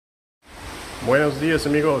Buenos dias,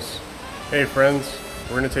 amigos. Hey friends,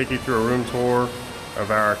 we're going to take you through a room tour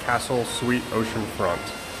of our Castle Suite Oceanfront.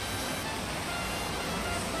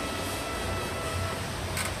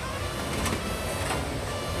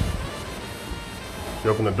 If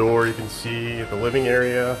you open the door, you can see the living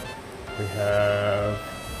area. We have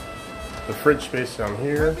the fridge space down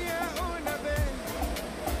here.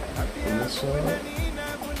 And this side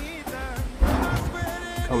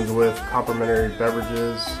comes with complimentary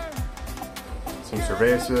beverages. Some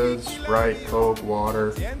cervezas, Sprite, Coke,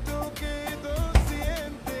 water.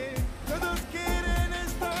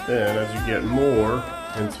 Then as you get more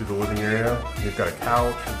into the living area, you've got a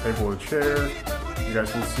couch, a table with a chair, you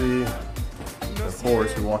guys can see. And of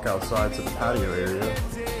course, you walk outside to the patio area.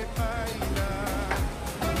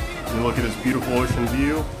 You look at this beautiful ocean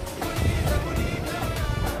view.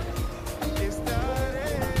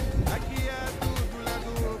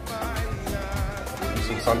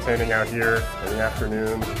 Sun tanning out here in the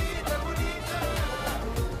afternoon.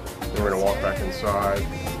 Then we're gonna walk back inside.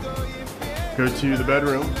 Go to the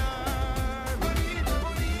bedroom.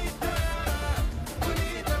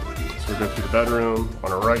 So we go to the bedroom.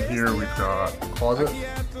 On our right here, we've got a closet.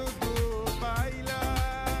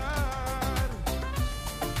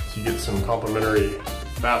 So you get some complimentary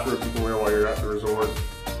bathrobes you can wear while you're at the resort.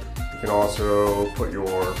 You can also put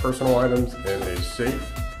your personal items in a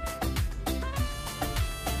safe.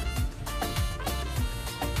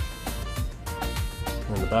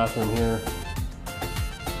 In the bathroom here,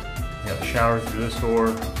 you got the shower through this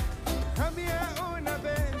door,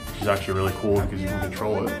 which is actually really cool because you can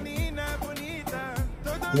control it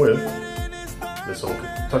with this little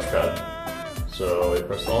touchpad. So you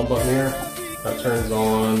press the on button here, that turns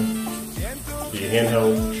on the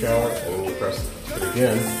handheld shower, and then you press it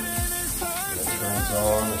again, and it turns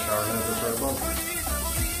on the shower head that's right above.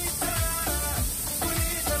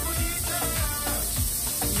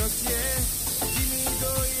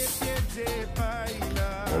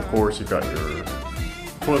 And of course, you've got your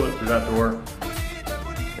toilet through that door,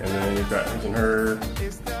 and then you've got his and her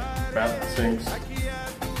bath sinks.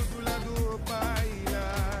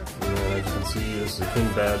 And then as you can see, this is a king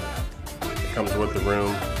bed. It comes with the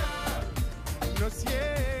room,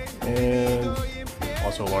 and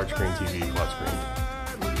also a large screen TV, flat screen.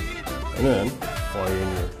 And then while you're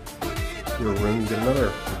in your room, you get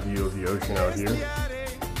another view of the ocean out here.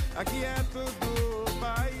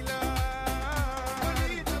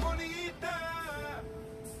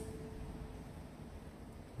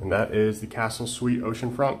 And that is the Castle Suite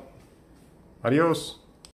Oceanfront. Adios.